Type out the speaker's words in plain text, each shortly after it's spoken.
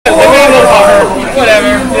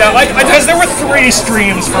3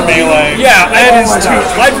 streams for Melee. Yeah, that is too.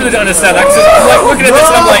 I really don't understand that, because I'm like looking at this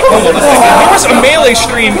and I'm like, hold on a second. There was a Melee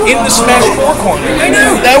stream in the Smash 4 corner. I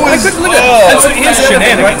know. That was. And so here's the other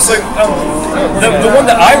thing, right? So the one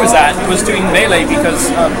that I was at was doing Melee because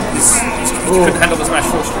he couldn't handle the Smash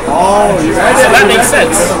 4 stream. So that makes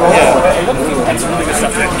sense. Yeah. That's really good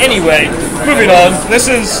stuff. Anyway, moving on. This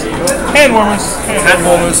is hand warmers. Hand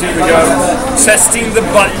warmers, here we go. Testing the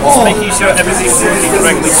buttons, making sure everything's working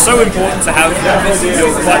correctly. So important to have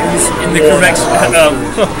your buttons in the correct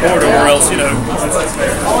order, or else, you know.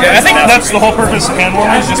 Yeah, I think that's the whole purpose of hand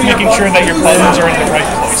warmers, just making sure that your buttons are in the right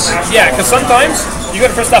place. Yeah, because sometimes you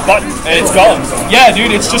gotta press that button and it's gone. Yeah,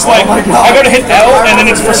 dude, it's just like I go to hit L and then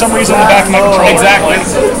it's for some reason in the back of my controller. Exactly.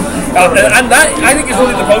 And that, I think, is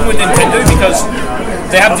really the problem with Nintendo, because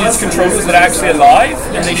they have these controllers that are actually alive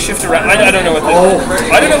and they shift around. I don't know what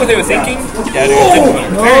they were thinking. Yeah,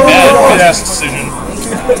 dude, very bad. Good ass decision.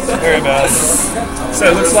 Very bad. So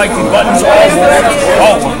it looks like the buttons are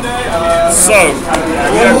all warm. So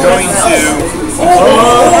we are going to.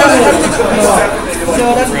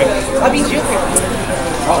 I'll be joking.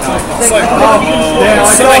 So he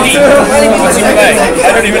play?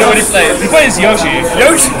 I don't even know what he plays. He plays Yoshi.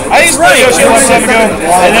 Yoshi? I used to play Yoshi a long time ago,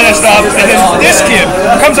 and then I stopped, and then this kid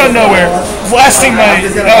comes out of nowhere, blasting my...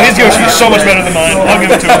 Oh, his Yoshi is so much better than mine. I'll give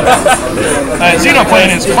it to him. Zeno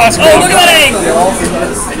playing his classic... Oh, look at that egg!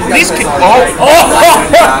 These kids... Oh!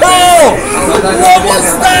 What was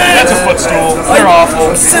that? That's a footstool. They're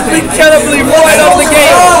awful. Simply cannot believe right out the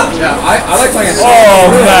game. Yeah, I like playing. Oh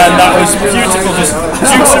man, that was beautiful. Just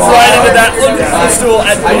jukes it right into that footstool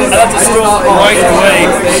and that's a stool right away.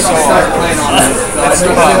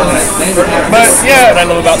 But yeah, what I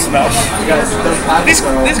love about Smash.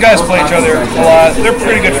 These guys play each other a lot. They're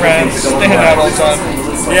pretty good friends. They hang out all the time.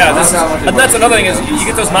 Yeah, and that's another thing, is you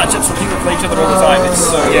get those matchups where people play each other all the time. It's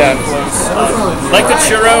so close. Like the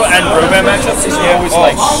Churro and Robot matchups, it's always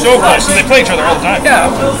like so close, and they play each other all the time.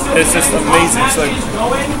 Yeah, it's just amazing. So,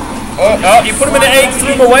 you put him in an egg,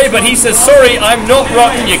 threw him away, but he says, "Sorry, I'm not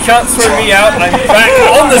rotten. You can't throw me out. I'm back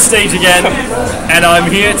on the stage again, and I'm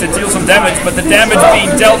here to deal some damage." But the damage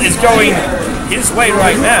being dealt is going his way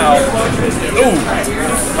right now. Ooh.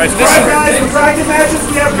 Right, this is right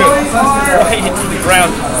into the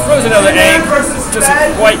ground. Throws another egg.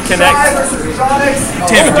 Doesn't quite connect.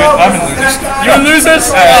 Damn it, dude. I'm in losers. You're in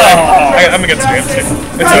losers? I'm against you.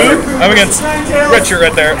 It's who? I'm against red shirt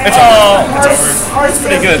right there. It's over. It's over. It's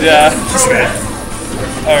pretty good, yeah.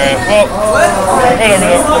 Alright, well, whatever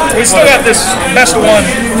though. We still got this best of one.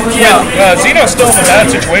 Yeah. Zeno's still in a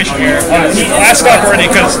bad situation here. He last stop already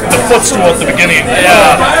because the footstool at the beginning.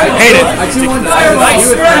 Yeah. Hate it.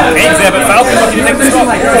 Nice. Eggs there, but Falcon, what do you think this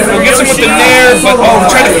one? He gets him with the nair, but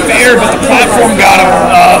tried to fair, but the platform got him.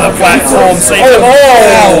 The platform saved him.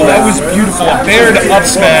 Oh, that was beautiful. A bair to up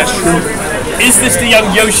smash. Is this the young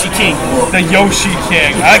Yoshi King? The Yoshi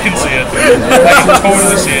King. I can see it. I can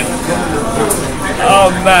totally see it.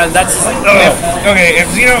 Oh man, that's... Okay, if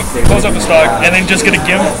Zeno close up the stock and then just get a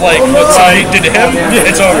gimp like what somebody did to him,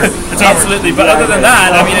 it's over. It's over. Absolutely, but other than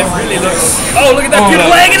that, I mean, it really looks... Oh, look at that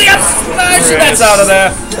beautiful egg, and he got smashed! That's out of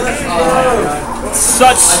there.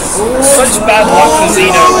 Such bad luck for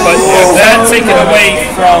Zeno, but that taken away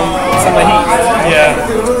from some of the heat. Yeah.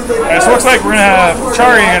 Alright, so looks like we're gonna have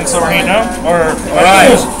Charey against the heat now. Or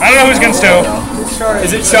I don't know who's against who.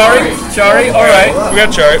 Is it Charey? Charey? Alright. We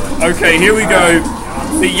got Charey. Okay, here we go.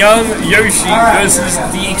 The young Yoshi versus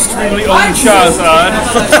the extremely old Charizard.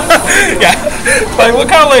 Yeah. Like,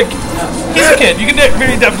 what kind of like... He's a kid. You can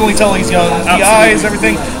very definitely tell he's young. The eyes,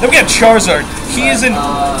 everything. Then we got Charizard. He is an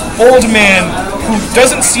old man who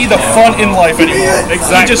doesn't see the fun in life anymore.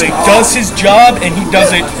 Exactly. He just does his job, and he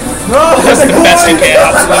does it the best he can.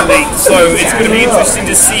 Absolutely. So it's going to be interesting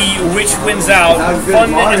to see which wins out.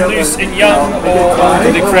 Fun and loose and young, or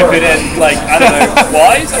decrepit and, like, I don't know,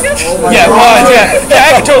 wise, I guess? Yeah, wise, yeah,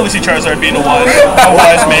 I can totally see Charizard being a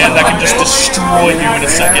wise man that can just destroy you in a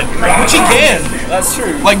second. Which he can. That's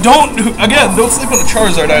true. Like, don't sleep on a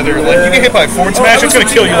Charizard either. Like, you get hit by a forward smash, it's gonna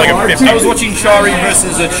kill you like a 50. I was watching Charey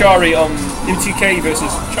versus Charey on M2K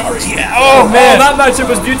versus Charey. Yeah, oh man. That matchup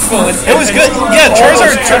was beautiful. It was good. Yeah,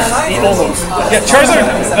 Charizard. Almost. Yeah, Charizard,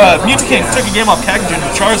 Mewtwo King took a game off Kagejin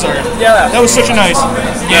with Charizard. Yeah. That was such a nice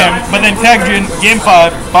game. But then Kagejin, game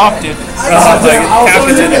 5, bopped it.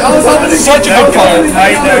 Such a good card.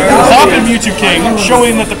 I know. Bopping Mewtwo King,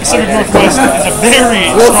 showing that the Pacific Northwest is a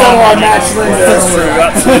very strong region. That's true,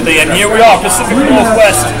 absolutely. And here we are, Pacific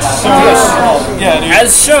Northwest. Yeah, dude.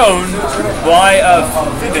 As shown by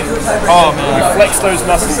Fibbin. Oh man. Flex those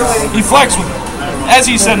muscles. He flexed with as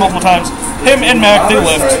he said multiple times, him and Mac, they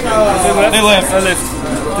lift. They lift.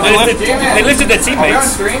 They lifted their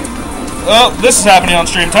teammates. Well, this is happening on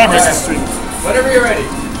stream. Tiebreaker. Whenever you're ready.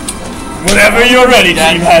 Whenever you're ready,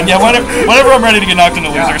 G-Man. Yeah, whenever I'm ready to get knocked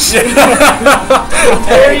into losers.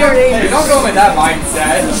 Hey, don't go with that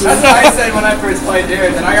mindset. That's what I said when I first played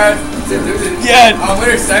there. Then I got to lose it. Yeah. On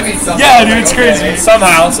winner semi something. Yeah, dude, it's crazy.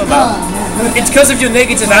 Somehow. It's because of your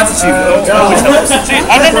negative attitude. See,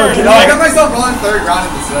 I remember. I got myself rolling third round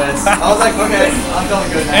of the Swiss. I was like, okay, I'm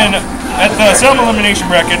feeling good now. And at the Salem elimination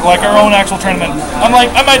bracket, like our own actual tournament, I'm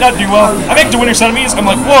like, I might not do well. I make it to winner semis. I'm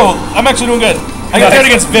like, whoa, I'm actually doing good. I got paired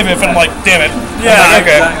against Viviv, and I'm like, damn it. Yeah, like,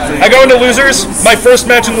 okay. exactly. I go into losers. My first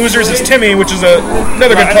match in losers is Timmy, which is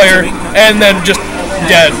another good player, and then just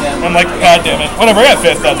dead. I'm like, god damn it. Whatever, I got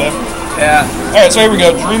 5th that day. Yeah. Alright, so here we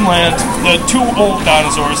go. Dreamland, the 2 old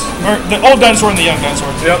dinosaurs. Or the old dinosaur and the young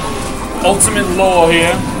dinosaur. Yep. Ultimate lore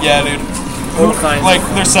here. Yeah, dude. All kinds. Like,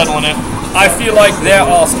 they're settling it. I feel like there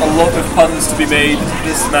are a lot of puns to be made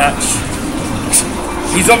this match.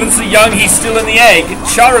 He's obviously young, he's still in the egg.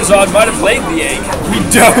 Charizard might have laid the egg. We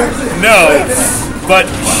don't know. But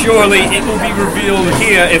surely it will be revealed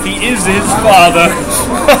here if he is his father.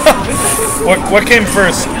 What came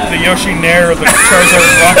first? The Yoshi Nair or the Charizard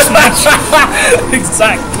Rock Smash?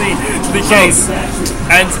 Exactly the case.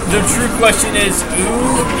 And the true question is,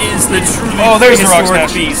 who is the true there's the Rock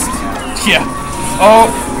prehistoric Smash. beast? Yeah.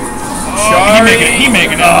 Oh, Charey. he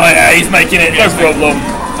making it. Oh yeah, he's making it. No problem.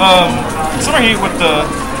 Summer Heat with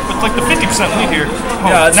like the 50% lead here. Oh,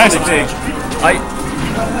 Yeah, that's nice really big.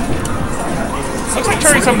 Looks like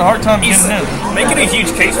Charey's having a hard time He's getting in. making a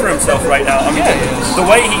huge case for himself right now. I mean, the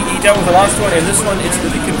way he dealt with the last one and this one, it's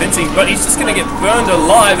really convincing. But he's just going to get burned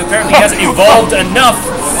alive. Apparently, he hasn't evolved enough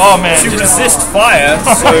to resist fire,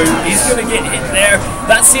 so he's going to get hit there.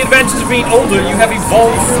 That's the advantage of being older. You have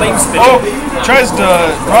evolved flame spin. Oh, tries to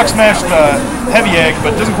rock smash the heavy egg,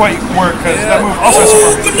 but doesn't quite work because that move also has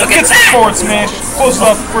super. Look at Gets the forward smash, closes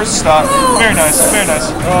up, first stop. Very nice, very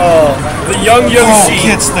nice. Oh, the young Yoshi.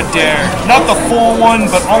 Gets the dare. Not the full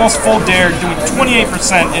one, but almost full dare, doing 28%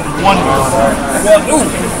 in one move. Well, ooh,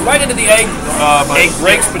 right into the egg. Egg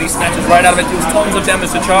breaks, but he snatches right out of it. Deals tons of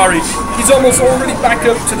damage to Charey. He's almost already back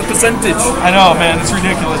up to the percentage. I know, man, it's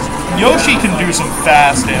ridiculous. Yoshi can do some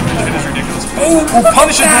fast damage. It is ridiculous. Oh,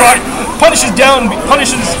 punishes the rock,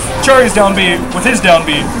 punishes Charey's down B with his down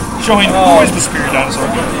B, showing who is the superior dinosaur.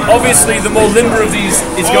 Obviously, the more limber of these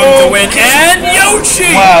is going to win. And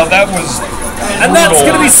Yoshi! Wow, that was. And that's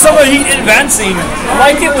going to be Summer Heat advancing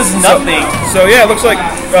like it was nothing. So yeah, it looks like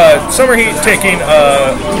Summer Heat taking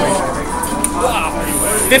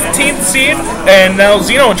 15th seed, and now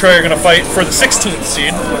Zeno and Charey are going to fight for the 16th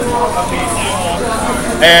seed.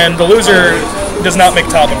 And the loser does not make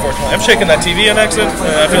top, unfortunately. I'm shaking that TV on accident.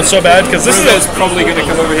 I feel so bad because this is probably going to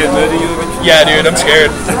come over here and murder you. Yeah, dude, I'm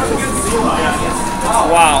scared.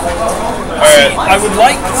 Wow. Alright. I would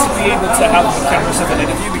like to be able to have the camera stuff an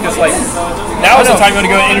interview because, like, now is the time you want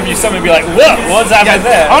to go and interview someone and be like, what? What's happening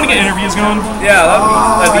there? I want to get interviews going. Yeah,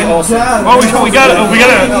 that'd be awesome. Well, we got a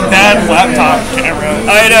bad laptop camera.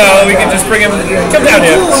 I know, we can just bring him. Come down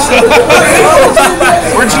here.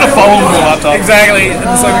 We're just gonna follow him with a laptop. Exactly.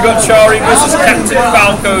 And so we've got Charey versus Captain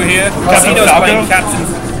Falco here. Zeno's playing Captain.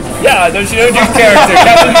 Yeah, don't you know new character,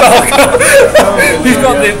 Captain Falco? He's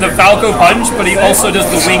got the Falco punch, but he also does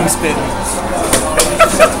the wing spin.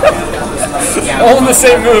 All in the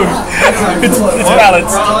same move. It's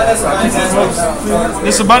balanced.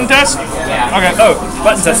 This is a button test? Okay. Oh,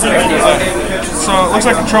 button test. So it looks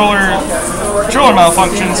like controller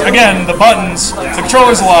malfunctions. Again, the buttons. The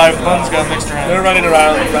controller's alive. The buttons got mixed around. They're running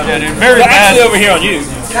around. Yeah, dude. Very They're bad. actually over here on you.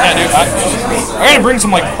 Yeah, dude. I gotta bring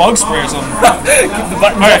some like bug spray or something. Keep the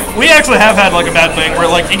button. Alright, we actually have had like a bad thing where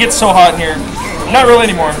like it gets so hot in here. Not really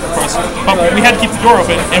anymore, of course. But we had to keep the door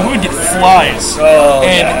open, and we would get flies. Oh,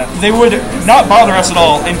 and they would not bother us at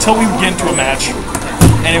all until we would get into a match.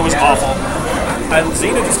 And it was awful. And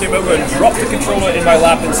Zeno just came over and dropped the controller in my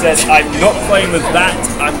lap and said, I'm not playing with that,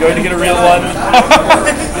 I'm going to get a real one.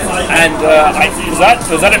 And was that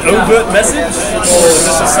an overt message? Or was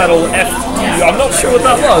this a subtle F you? I'm not sure what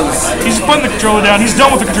that was. He's putting the controller down. He's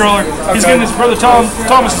done with the controller. Okay. He's getting his brother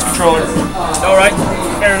Thomas's controller. Alright,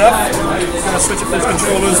 fair enough. He's going to switch up those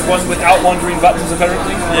controllers, one without wandering buttons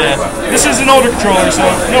apparently. Yeah. This is an older controller, so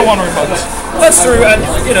no wandering buttons. That's true, and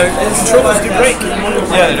you know, controllers do break.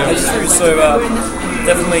 Yeah, they do. That's true, so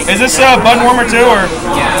definitely. Is this button warmer too, or?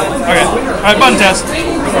 Yeah. Okay. Alright, button test.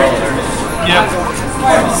 Yep.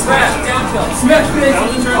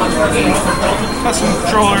 Custom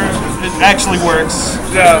controller, it actually works.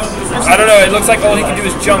 Yeah. I don't know, it looks like all he can do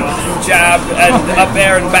is jump and jab and up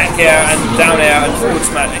air and back air and down air and forward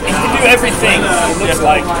smash. He can do everything, it looks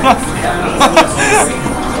like.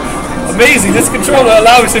 Amazing, this controller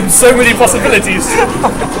allows him so many possibilities.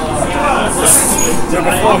 So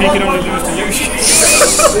before he can only lose to Yoshi.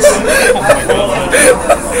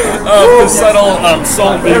 The subtle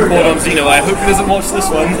song being poured on Zeno. I hope he doesn't watch this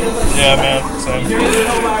one. Yeah, man. Same.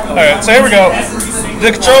 Alright, so here we go.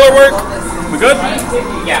 Did the controller work? We good?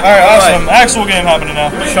 Yeah. Alright, awesome. Actual game happening now.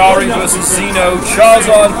 Charey versus Zeno.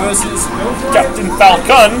 Charizard versus Captain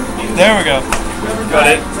Falcon. There we go. Got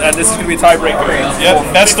it. And this is going to be a tiebreaker.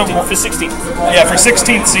 Yep, that's the for 16th. Yeah, for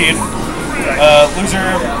 16th seed.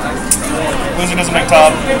 Loser doesn't make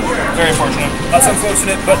top. Very unfortunate. That's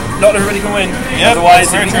unfortunate, but not everybody can win. Yep,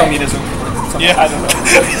 otherwise, very it'd be true. communism. Yeah. I don't know.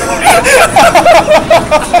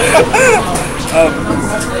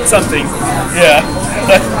 Something. Yeah.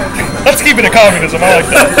 Let's keep it a communism. I like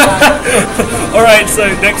that. Alright, so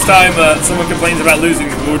next time someone complains about losing,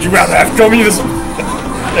 would you rather have communism?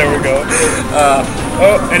 There we go.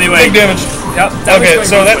 Anyway. Big damage. Yep. Okay,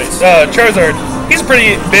 so that's Charizard. He's a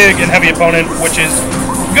pretty big and heavy opponent, which is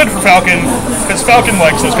good for Falcon, because Falcon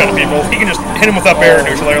likes those kind of people. He can just hit him with up air and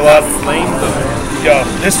neutral air a lot. Yeah,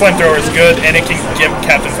 this flamethrower is good, and it can give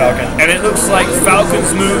Captain Falcon. And it looks like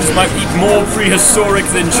Falcon's moves might be more prehistoric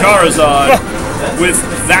than Charizard, with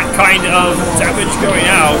that kind of damage going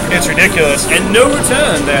out. It's ridiculous. And no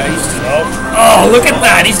return there. He's just, Oh, look at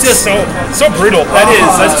that! He's just so brutal.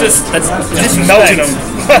 That's just melting him.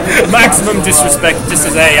 Maximum disrespect. Just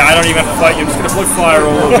as I don't even have to fight you. I'm just gonna blow fire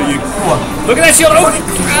all over you. Look at that shield! Oh, he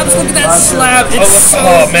grabs! Look at that slab! It's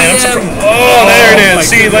man! There it is.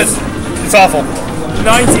 See, it's awful.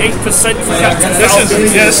 98% for Captain Falcon.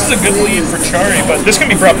 This is a good lead for Charey, but this can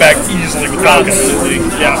be brought back easily with Falcon. Absolutely,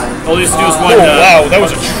 yeah. All he has to do is one. Wow, that was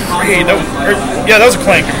a trade. That was a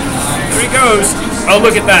clank. Here he goes. Oh,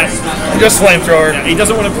 look at that. Just flamethrower. Yeah, he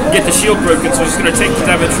doesn't want to get the shield broken, so he's going to take the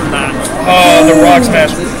damage from that. The rock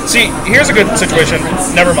smash. See, here's a good situation.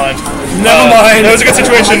 Never mind. Never mind. That was a good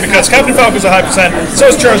situation because Captain Falcon's a high percent.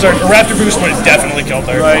 So is Charizard. A Raptor boost would have definitely killed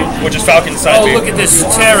there. Right. Which is Falcon's side. Oh, look at this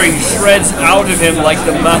tearing shreds out of him like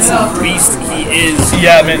the massive beast he is.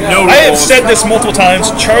 Yeah, man. No I have said this multiple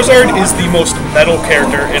times. Charizard is the most metal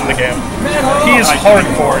character in the game. He is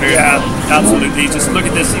hardcore, dude. Yeah, absolutely. Just look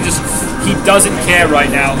at this. He doesn't care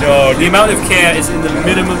right now. No, the amount of care is in the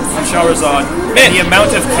minimum for Charizard. Man. The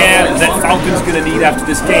amount of care that Falcon's going to need after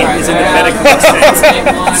this game is in the medical extent.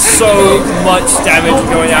 So much damage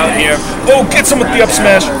going out here. Oh, get some with the up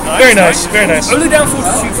smash. Very nice, very nice. Only down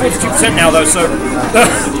 42% now, though, so...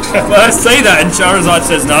 well, I say that, and Charizard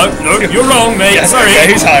says, no, you're wrong, mate. Yeah, sorry. Yeah,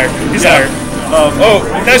 he's higher. He's higher.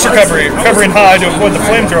 Nice recovery. Recovering high to avoid the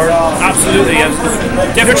flamethrower. Absolutely.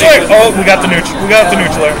 Oh, we got the neutral.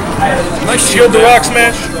 There. Nice Shield the rock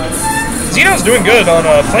smash. Zeno's doing good on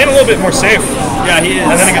playing a little bit more safe. Yeah, he is.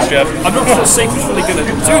 And then he gets Jeff. I'm not sure Safe is really going to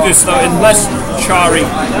do this, though, unless Charey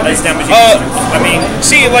is damaging. I mean...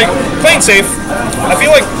 See, like, playing safe, I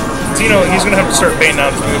feel like Zeno, he's going to have to start baiting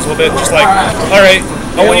out his moves a little bit. Just like, alright,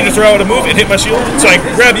 I want you to throw out a move and hit my shield, so I can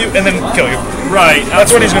grab you and then kill you. Right.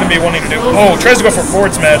 That's what he's going to be wanting to do. Oh, tries to go for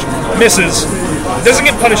forward smash. Misses. Doesn't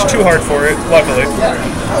get punished too hard for it, luckily.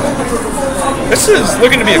 This is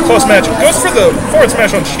looking to be a close match. Goes for the forward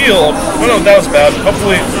smash on shield. I don't know if that was bad.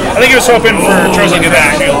 Hopefully, I think he was hoping for Charizard to get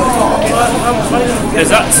back shield. Is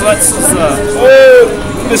that... So that's...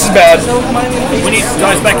 This is bad. When he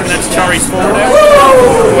dives back and that's Charey's forward air?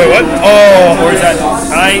 Wait, what? Oh. Or is that...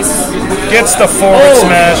 Nice. Gets the forward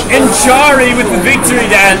smash. And Charey with the victory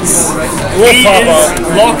dance. He is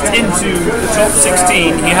locked into the top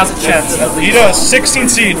 16. He has a chance. He does. 16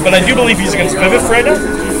 seed, but I do believe he's against Vivif right now.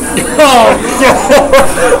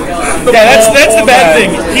 Yeah, that's the bad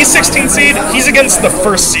thing. He's 16 seed. He's against the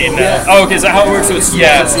first seed now. Oh, okay. Is that how it works? So it's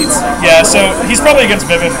seeds. Yeah. So he's probably against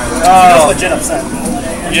Vivif. He's legit upset.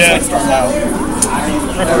 Yeah.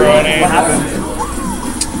 Ripperoni. What happened?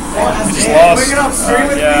 He just lost.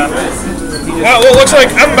 Yeah. Well, it looks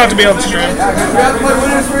like I'm about to be on the stream.